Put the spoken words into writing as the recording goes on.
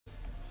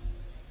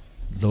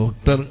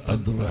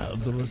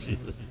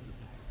Dr.Abdurasheed.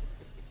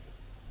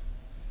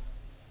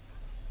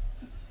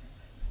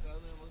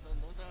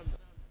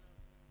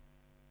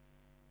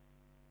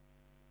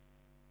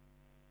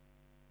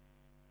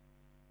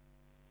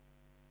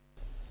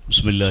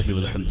 Bismillahi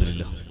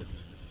walhamdulillah.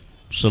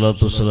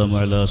 Salatu wassalamu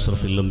ala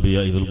asrafil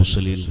anbiya wal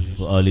mursalin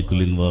wa ali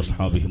kullin wa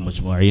ashabihim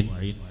ajma'in.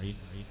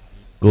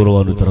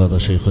 ಗೌರವಾನ್ವಿತರಾದ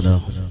ಶೈಖನ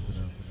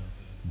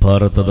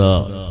ಭಾರತದ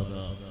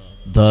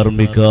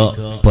ಧಾರ್ಮಿಕ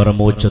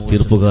ಪರಮೋಚ್ಚ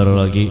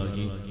ತೀರ್ಪುಗಾರರಾಗಿ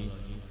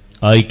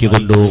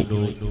ಆಯ್ಕೆಗೊಂಡು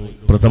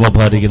ಪ್ರಥಮ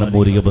ಬಾರಿಗೆ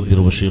ನಮ್ಮೂರಿಗೆ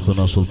ಬಂದಿರುವ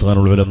ಶೇಖುನಾ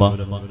ಸುಲ್ತಾನುಲ್ ಉಲಮಾ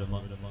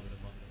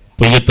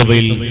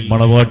ಪೊಯ್ಯತ್ತಬೈಲ್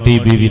ಮಣವಾಟಿ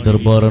ಬೀವಿ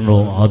ದರ್ಬಾರನ್ನು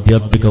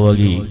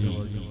ಆಧ್ಯಾತ್ಮಿಕವಾಗಿ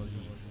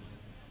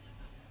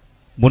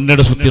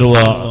ಮುನ್ನಡೆಸುತ್ತಿರುವ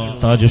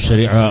ತಾಜು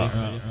ಶರೀಅ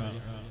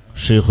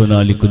ಶೇಖುನಾ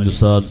ಅಲಿ ಕುಂಜ್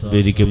ಉಸ್ತಾದ್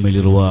ವೇದಿಕೆ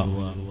ಮೇಲಿರುವ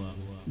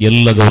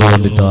ಎಲ್ಲ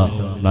ಗೌರವಾನ್ವಿತ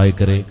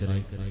ನಾಯಕರೇ,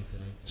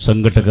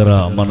 ಸಂಘಟಕರ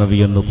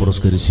ಮನವಿಯನ್ನು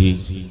ಪುರಸ್ಕರಿಸಿ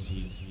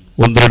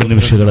ಒಂದೆರಡು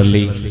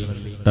ನಿಮಿಷಗಳಲ್ಲಿ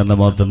ನನ್ನ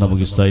ಮಾತನ್ನು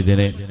ಮುಗಿಸ್ತಾ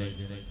ಇದ್ದೇನೆ.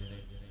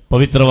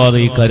 ಪವಿತ್ರವಾದ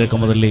ಈ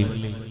ಕಾರ್ಯಕ್ರಮದಲ್ಲಿ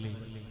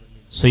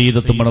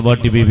ಸಯ್ಯಿದತ್ತು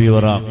ಮಣವಾಟಿ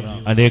ಬೀವಿಯವರ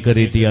ಅನೇಕ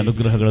ರೀತಿಯ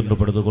ಅನುಗ್ರಹಗಳನ್ನು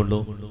ಪಡೆದುಕೊಂಡು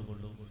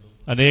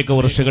ಅನೇಕ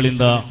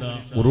ವರ್ಷಗಳಿಂದ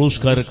ಉರೂಸ್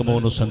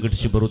ಕಾರ್ಯಕ್ರಮವನ್ನು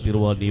ಸಂಘಟಿಸಿ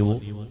ಬರುತ್ತಿರುವ ನೀವು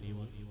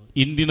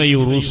ಇಂದಿನ ಈ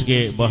ಉರೂಸ್ಗೆ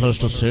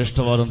ಬಹಳಷ್ಟು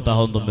ಶ್ರೇಷ್ಠವಾದಂತಹ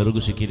ಒಂದು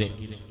ಮೆರುಗು ಸಿಕ್ಕಿದೆ.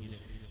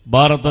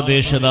 ಭಾರತ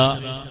ದೇಶದ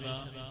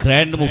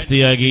ಗ್ರ್ಯಾಂಡ್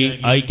ಮುಫ್ತಿಯಾಗಿ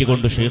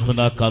ಆಯ್ಕೆಗೊಂಡು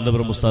ಶೇಖುನಾ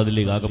ಕಾಂತಪುರಂ ಉಸ್ತಾದ್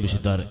ಇಲ್ಲಿಗೆ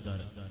ಆಗಮಿಸಿದ್ದಾರೆ.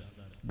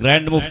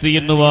 ಗ್ರ್ಯಾಂಡ್ ಮುಫ್ತಿ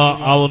ಎನ್ನುವ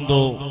ಆ ಒಂದು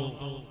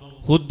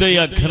ಹುದ್ದೆಯ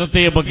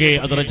ಘನತೆಯ ಬಗ್ಗೆ,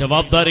 ಅದರ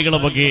ಜವಾಬ್ದಾರಿಗಳ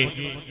ಬಗ್ಗೆ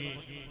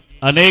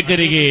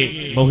ಅನೇಕರಿಗೆ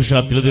ಬಹುಶಃ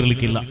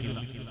ತಿಳಿದಿರಲಿಕ್ಕಿಲ್ಲ.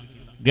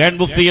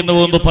 ಗ್ರ್ಯಾಂಡ್ ಮುಫ್ತಿ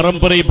ಎನ್ನುವ ಒಂದು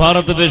ಪರಂಪರೆ ಈ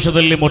ಭಾರತ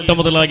ದೇಶದಲ್ಲಿ ಮೊಟ್ಟ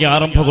ಮೊದಲಾಗಿ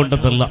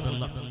ಆರಂಭಗೊಂಡದ್ದಲ್ಲ.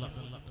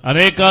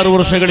 ಅನೇಕಾರು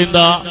ವರ್ಷಗಳಿಂದ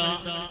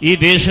ಈ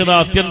ದೇಶದ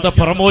ಅತ್ಯಂತ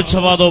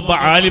ಪರಮೋಚ್ಚವಾದ ಒಬ್ಬ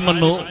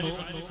ಆಲಿಮನ್ನು,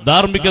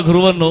 ಧಾರ್ಮಿಕ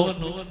ಗುರುವನ್ನು,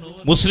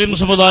 ಮುಸ್ಲಿಂ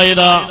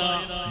ಸಮುದಾಯದ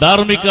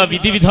ಧಾರ್ಮಿಕ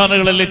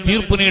ವಿಧಿವಿಧಾನಗಳಲ್ಲಿ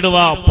ತೀರ್ಪು ನೀಡುವ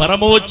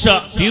ಪರಮೋಚ್ಚ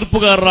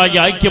ತೀರ್ಪುಗಾರರಾಗಿ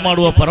ಆಯ್ಕೆ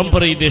ಮಾಡುವ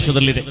ಪರಂಪರೆ ಈ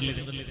ದೇಶದಲ್ಲಿದೆ.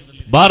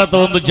 ಭಾರತ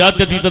ಒಂದು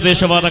ಜಾತ್ಯತೀತ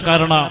ದೇಶವಾದ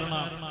ಕಾರಣ,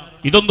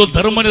 ಇದೊಂದು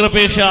ಧರ್ಮ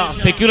ನಿರಪೇಕ್ಷ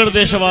ಸೆಕ್ಯುಲರ್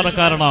ದೇಶವಾದ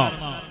ಕಾರಣ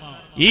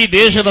ಈ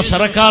ದೇಶದ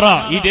ಸರ್ಕಾರ,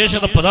 ಈ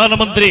ದೇಶದ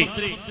ಪ್ರಧಾನಮಂತ್ರಿ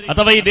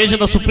ಅಥವಾ ಈ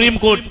ದೇಶದ ಸುಪ್ರೀಂ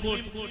ಕೋರ್ಟ್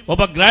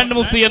ಒಬ್ಬ ಗ್ರ್ಯಾಂಡ್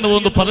ಮುಫ್ತಿ ಎನ್ನುವ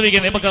ಒಂದು ಪದವಿಗೆ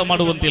ನೇಮಕ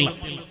ಮಾಡುವಂತಿಲ್ಲ.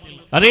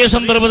 ಅದೇ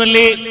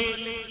ಸಂದರ್ಭದಲ್ಲಿ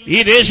ಈ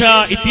ದೇಶ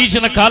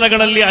ಇತ್ತೀಚಿನ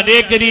ಕಾಲಗಳಲ್ಲಿ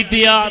ಅನೇಕ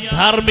ರೀತಿಯ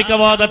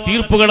ಧಾರ್ಮಿಕವಾದ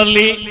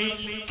ತೀರ್ಪುಗಳಲ್ಲಿ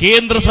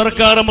ಕೇಂದ್ರ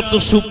ಸರ್ಕಾರ ಮತ್ತು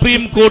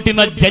ಸುಪ್ರೀಂ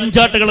ಕೋರ್ಟಿನ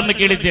ಜಂಜಾಟಗಳನ್ನು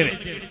ಕೇಳಿದ್ದೇವೆ.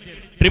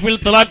 ಟ್ರಿಪಲ್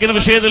ತಲಾಖಿನ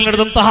ವಿಷಯದಲ್ಲಿ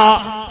ನಡೆದಂತಹ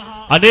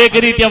ಅನೇಕ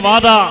ರೀತಿಯ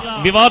ವಾದ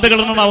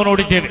ವಿವಾದಗಳನ್ನು ನಾವು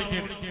ನೋಡಿದ್ದೇವೆ.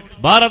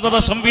 ಭಾರತದ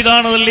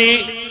ಸಂವಿಧಾನದಲ್ಲಿ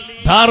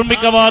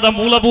ಧಾರ್ಮಿಕವಾದ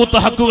ಮೂಲಭೂತ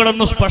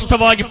ಹಕ್ಕುಗಳನ್ನು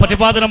ಸ್ಪಷ್ಟವಾಗಿ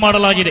ಪ್ರತಿಪಾದನೆ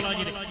ಮಾಡಲಾಗಿದೆ.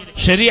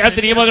 ಶರೀಅತ್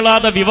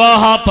ನಿಯಮಗಳಾದ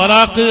ವಿವಾಹ,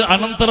 ತಲಾಖ್,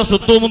 ಅನಂತರ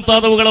ಸುತ್ತು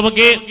ಮುಂತಾದವುಗಳ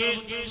ಬಗ್ಗೆ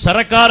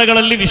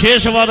ಸರ್ಕಾರಗಳಲ್ಲಿ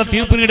ವಿಶೇಷವಾದ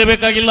ತೀರ್ಪು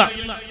ನೀಡಬೇಕಾಗಿಲ್ಲ.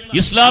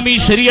 ಇಸ್ಲಾಮಿ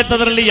ಶರೀಅತ್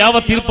ಅದರಲ್ಲಿ ಯಾವ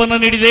ತೀರ್ಪನ್ನು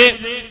ನೀಡಿದೆ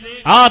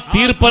ಆ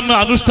ತೀರ್ಪನ್ನು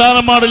ಅನುಷ್ಠಾನ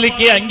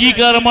ಮಾಡಲಿಕ್ಕೆ,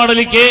 ಅಂಗೀಕಾರ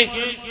ಮಾಡಲಿಕ್ಕೆ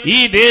ಈ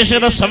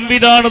ದೇಶದ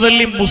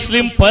ಸಂವಿಧಾನದಲ್ಲಿ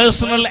ಮುಸ್ಲಿಂ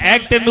ಪರ್ಸನಲ್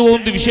ಆಕ್ಟ್ ಎನ್ನುವ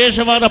ಒಂದು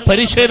ವಿಶೇಷವಾದ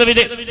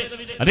ಪರಿಚ್ಛೇದವಿದೆ.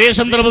 ಅದೇ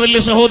ಸಂದರ್ಭದಲ್ಲಿ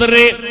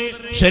ಸಹೋದರರೇ,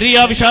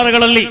 ಶರಿಯಾ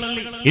ವಿಚಾರಗಳಲ್ಲಿ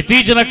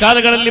ಇತ್ತೀಚಿನ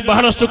ಕಾಲಗಳಲ್ಲಿ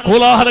ಬಹಳಷ್ಟು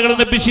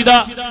ಕೋಲಾಹಲಗಳನ್ನು ಎಬ್ಬಿಸಿದ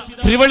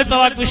ತ್ರಿವಳಿ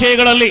ತಲಾಖ್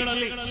ವಿಷಯಗಳಲ್ಲಿ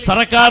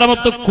ಸರ್ಕಾರ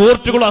ಮತ್ತು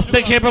ಕೋರ್ಟ್ಗಳು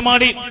ಹಸ್ತಕ್ಷೇಪ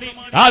ಮಾಡಿ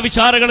ಆ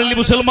ವಿಚಾರಗಳಲ್ಲಿ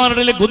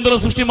ಮುಸಲ್ಮಾನರಲ್ಲಿ ಗೊಂದಲ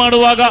ಸೃಷ್ಟಿ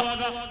ಮಾಡುವಾಗ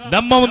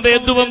ನಮ್ಮ ಮುಂದೆ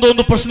ಎದ್ದು ಬಂದ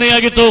ಒಂದು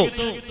ಪ್ರಶ್ನೆಯಾಗಿತ್ತು.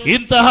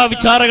 ಇಂತಹ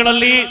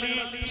ವಿಚಾರಗಳಲ್ಲಿ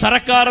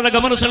ಸರ್ಕಾರದ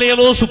ಗಮನ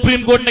ಸೆಳೆಯಲು,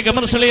 ಸುಪ್ರೀಂ ಕೋರ್ಟ್ನ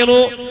ಗಮನ ಸೆಳೆಯಲು,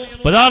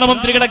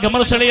 ಪ್ರಧಾನಮಂತ್ರಿಗಳ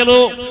ಗಮನ ಸೆಳೆಯಲು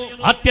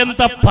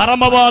ಅತ್ಯಂತ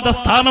ಪರಮವಾದ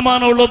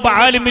ಸ್ಥಾನಮಾನವುಳ್ಳೊಬ್ಬ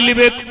ಆಲಿಮ್ ಇಲ್ಲಿ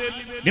ಬೇಕು.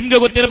 ನಿಮ್ಗೆ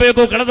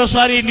ಗೊತ್ತಿರಬೇಕು, ಕಳೆದ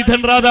ಸಾರಿ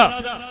ನಿಧನರಾದ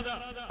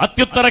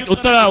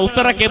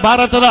ಉತ್ತರಕ್ಕೆ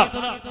ಭಾರತದ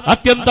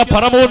ಅತ್ಯಂತ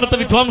ಪರಮೋನ್ನತ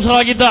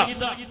ವಿದ್ವಾಂಸರಾಗಿದ್ದ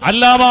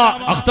ಅಲ್ಲಾಮ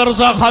ಅಖ್ತರ್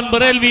ಖಾನ್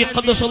ಬರೇಲ್ವಿ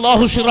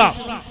ಖದ್ದಸಲ್ಲಾಹು ಶಿರಾ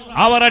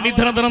ಅವರ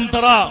ನಿಧನದ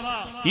ನಂತರ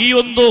ಈ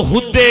ಒಂದು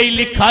ಹುದ್ದೆ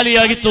ಇಲ್ಲಿ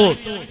ಖಾಲಿಯಾಗಿತ್ತು.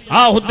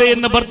 ಆ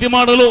ಹುದ್ದೆಯನ್ನು ಭರ್ತಿ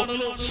ಮಾಡಲು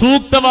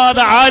ಸೂಕ್ತವಾದ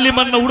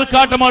ಆಲಿಮನ್ನು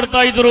ಹುಡುಕಾಟ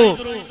ಮಾಡ್ತಾ ಇದ್ರು.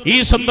 ಈ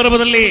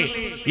ಸಂದರ್ಭದಲ್ಲಿ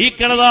ಈ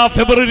ಕಳೆದ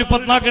ಫೆಬ್ರವರಿ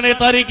 24ನೇ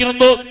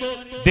ತಾರೀಕಿನಂದು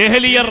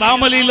ದೆಹಲಿಯ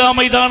ರಾಮಲೀಲಾ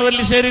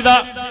ಮೈದಾನದಲ್ಲಿ ಸೇರಿದ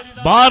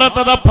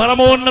ಭಾರತದ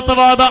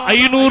ಪರಮೋನ್ನತವಾದ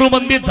 500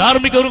 ಮಂದಿ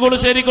ಧಾರ್ಮಿಕರುಗಳು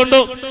ಸೇರಿಕೊಂಡು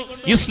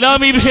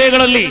ಇಸ್ಲಾಮಿ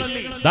ವಿಷಯಗಳಲ್ಲಿ,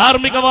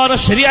 ಧಾರ್ಮಿಕವಾದ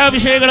ಶರಿಯಾ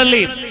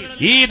ವಿಷಯಗಳಲ್ಲಿ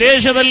ಈ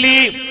ದೇಶದಲ್ಲಿ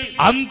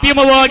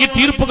ಅಂತಿಮವಾಗಿ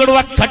ತೀರ್ಪು ಕೊಡುವ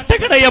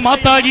ಕಟ್ಟಕಡೆಯ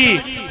ಮಾತಾಗಿ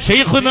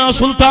ಶೈಖುನಾ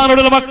ಸುಲ್ತಾನುಲ್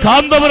ಉಲಮಾ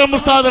ಕಾಂತಪುರಂ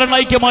ಉಸ್ತಾದರನ್ನು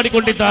ಆಯ್ಕೆ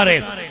ಮಾಡಿಕೊಂಡಿದ್ದಾರೆ.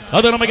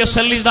 ಅದು ನಮಗೆ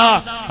ಸಲ್ಲಿಸಿದ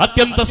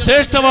ಅತ್ಯಂತ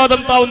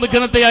ಶ್ರೇಷ್ಠವಾದಂತಹ ಒಂದು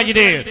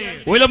ಘನತೆಯಾಗಿದೆ.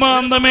 ಉಲಮಾ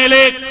ಅಂದ ಮೇಲೆ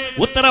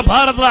ಉತ್ತರ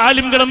ಭಾರತದ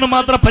ಆಲಿಮ್ಗಳನ್ನು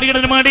ಮಾತ್ರ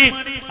ಪರಿಗಣನೆ ಮಾಡಿ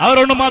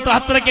ಅವರನ್ನು ಮಾತ್ರ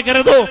ಹತ್ತಿರಕ್ಕೆ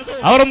ಕರೆದು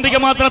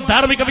ಅವರೊಂದಿಗೆ ಮಾತ್ರ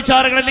ಧಾರ್ಮಿಕ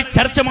ವಿಚಾರಗಳಲ್ಲಿ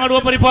ಚರ್ಚೆ ಮಾಡುವ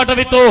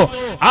ಪರಿಪಾಠವಿತ್ತು.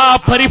 ಆ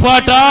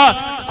ಪರಿಪಾಠ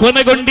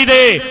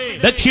ಕೊನೆಗೊಂಡಿದೆ.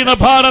 ದಕ್ಷಿಣ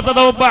ಭಾರತದ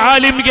ಒಬ್ಬ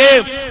ಆಲಿಮ್ಗೆ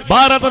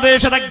ಭಾರತ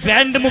ದೇಶದ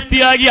ಗ್ರ್ಯಾಂಡ್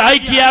ಮುಫ್ತಿಯಾಗಿ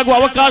ಆಯ್ಕೆಯಾಗುವ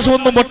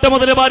ಅವಕಾಶವನ್ನು ಮೊಟ್ಟ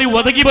ಮೊದಲ ಬಾರಿ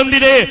ಒದಗಿ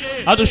ಬಂದಿದೆ.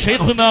 ಅದು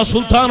ಶೈಖುನಾ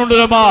ಸುಲ್ತಾನುಲ್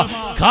ಉಲಮಾ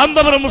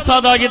ಕಾಂತಪುರಂ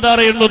ಉಸ್ತಾದ್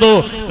ಆಗಿದ್ದಾರೆ ಎನ್ನುವುದು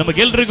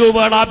ನಮಗೆಲ್ಲರಿಗೂ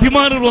ಬಹಳ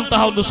ಅಭಿಮಾನ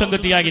ಇರುವಂತಹ ಒಂದು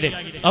ಸಂಗತಿಯಾಗಿದೆ.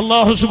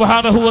 ಅಲ್ಲಾಹು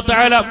ಸುಬ್ಹಾನಹು ವ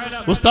ತಆಲಾ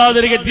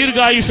ಉಸ್ತಾದರಿಗೆ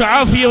ದೀರ್ಘಾಯುಷ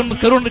ಆಫಿಯವನ್ನು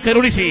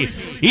ಕರುಣಿಸಿ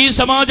ಈ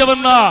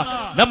ಸಮಾಜವನ್ನ,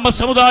 ನಮ್ಮ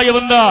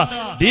ಸಮುದಾಯವನ್ನ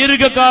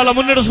ದೀರ್ಘಕಾಲ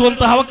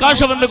ಮುನ್ನಡೆಸುವಂತಹ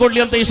ಅವಕಾಶವನ್ನು ಕೊಡಲಿ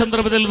ಅಂತ ಈ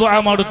ಸಂದರ್ಭದಲ್ಲಿ ದುಆ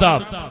ಮಾಡುತ್ತಾ,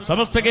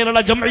 ಸಮಸ್ತ ಕೇರಳ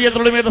ಜಮ್ಇಯ್ಯತ್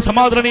ಉಲಮಾದ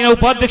ಸಮಾಧಾನೀಯ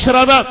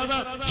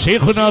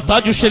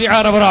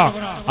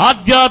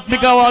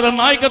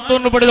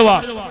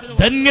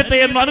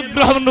ಧನ್ಯತೆಯನ್ನು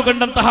ಅನುಗ್ರಹವನ್ನು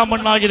ಕಂಡಂತಹ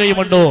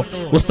ಮಣ್ಣಾಗಿದೆಯುಮಣ್ಣು.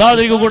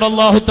 ಉಸ್ತಾದಿಗೂ ಕೂಡ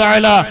ಅಲ್ಲಾಹು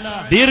ತಾಲ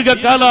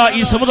ದೀರ್ಘಕಾಲ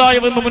ಈ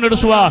ಸಮುದಾಯವನ್ನು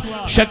ಮುನ್ನಡೆಸುವ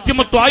ಶಕ್ತಿ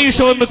ಮತ್ತು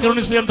ಆಯುಷ್ಯವನ್ನು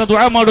ಕರುಣಿಸಲಿ ಅಂತ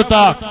ದುಆ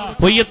ಮಾಡುತ್ತಾ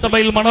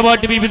ಪೊಯ್ಯತ್ತಬೈಲ್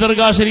ಮಣವಾಟಿ ಬೀಬಿ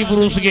ದರ್ಗಾ ಶರೀಫ್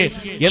ಉರೂಸ್ಗೆ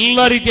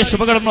ಎಲ್ಲ ರೀತಿಯ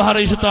ಶುಭಗಳನ್ನು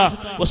ಹಾರೈಸುತ್ತಾ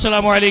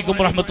ಅಸ್ಸಲಾಮು ಅಲೈಕುಂ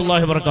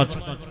ವರಹಮತುಲ್ಲಾಹಿ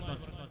ವಬರಕಾತುಹು.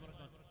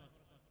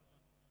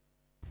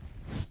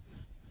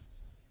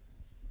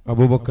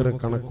 അബൂബക്കർ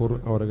കണക്കൂർ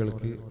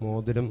അവർക്ക്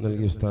മോതിരം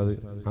നൽകി ഉസ്താദ്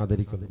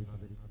ആദരിക്കുന്നു.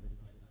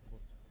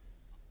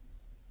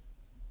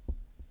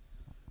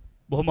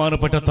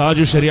 ബഹുമാനപ്പെട്ട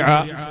താജു ശരിഅ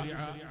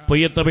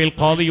പൊയ്യത്തബൈൽ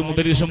ഖാദിയും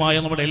മുദരിസുമായ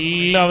നമ്മുടെ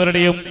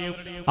എല്ലാവരുടെയും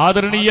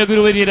ആദരണീയ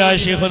ഗുരുവര്യരായ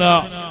ശൈഖുന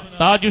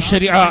താജു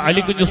ശരിഅ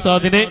അലി കുഞ്ഞ്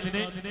ഉസ്താദിനെ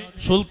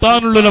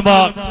സുൽത്താനുൽ ഉലമ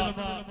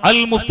അൽ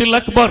മുഫ്തിൽ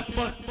അക്ബർ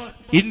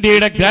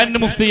ഇന്ത്യയുടെ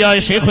ഗ്രാൻഡ് മുഫ്തിയായ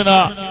ശൈഖുന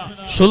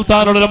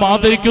സുൽത്താനുൽ ഉലമ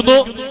ആദരിക്കുന്നു,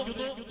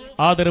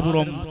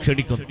 ಆದರಪೂರ್ವಂ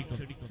ಕ್ಷಣಿക്കുന്നു.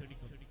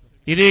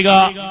 ಇದೀಗ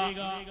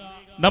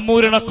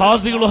ನಮ್ಮೂರಿನ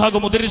ಖಾಜಿಗಳು ಹಾಗೂ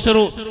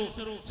ಮುದರಿಸರು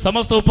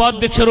ಸಮಸ್ತ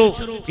ಉಪಾಧ್ಯಕ್ಷರು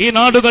ಈ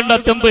ನಾಡು ಕಂಡ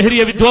ಅತ್ಯಂತ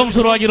ಹಿರಿಯ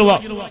ವಿದ್ವಾಂಸರು ಆಗಿರುವ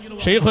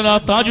ಶೈಖುನ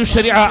ತಾಜು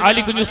ಶರಿಅ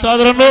ಅಲಿ ಕುಂಜ್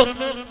ಉಸ್ತಾದರನ್ನು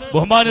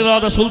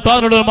ಬಹುಮಾನ್ಯರಾದ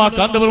ಸುಲ್ತಾನುಲ್ ಉಲಮಾ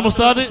ಕಾಂತಪುರಂ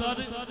ಉಸ್ತಾದ್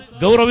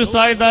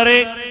ಗೌರವಿಸ್ತಾ ಇದ್ದಾರೆ,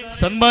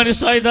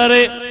 ಸನ್ಮಾನಿಸ್ತಾ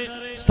ಇದ್ದಾರೆ,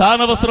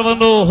 ಸ್ಥಾನ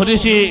ವಸ್ತ್ರವನ್ನು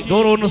ಹೊರಿಸಿ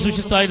ಗೌರವವನ್ನು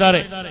ಸೂಚಿಸ್ತಾ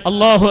ಇದ್ದಾರೆ.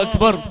 ಅಲ್ಲಾಹು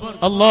ಅಕ್ಬರ್,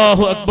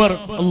 ಅಲ್ಲಾಹು ಅಕ್ಬರ್,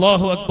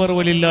 ಅಲ್ಲಾಹು ಅಕ್ಬರ್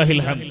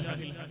ವಲಿಲ್ಲಾಹಿಲ್ ಹಮ್ದ್.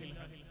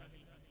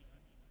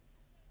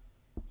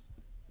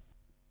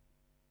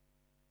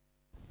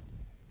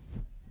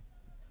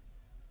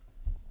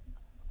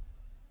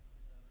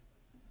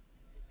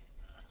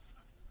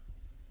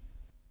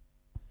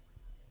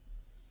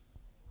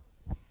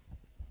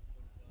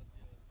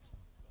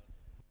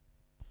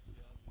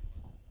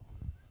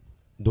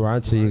 ദുആ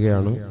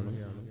ചെയ്യുകയാണ്.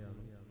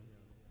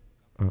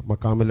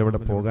 മക്കാമിൽ ഇവിടെ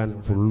പോകാൻ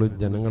ഫുള്ള്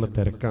ജനങ്ങൾ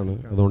തിരക്കാണ്.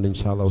 അതുകൊണ്ട്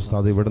ഇൻഷാ അല്ലാഹ്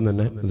ഉസ്താദ് ഇവിടെ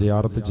തന്നെ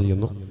സിയാറത്ത്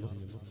ചെയ്യുന്നു.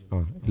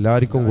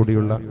 എല്ലാവർക്കും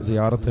കൂടിയുള്ള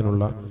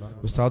സിയാറത്തിനുള്ള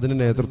ഉസ്താദിന്റെ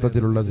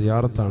നേതൃത്വത്തിലുള്ള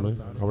സിയാറത്താണ്.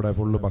 അവിടെ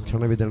ഫുള്ള്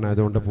ഭക്ഷണ വിതരണം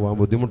ആയതുകൊണ്ട് പോകാൻ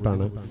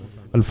ബുദ്ധിമുട്ടാണ്.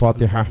 അൽ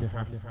ഫാത്തിഹ.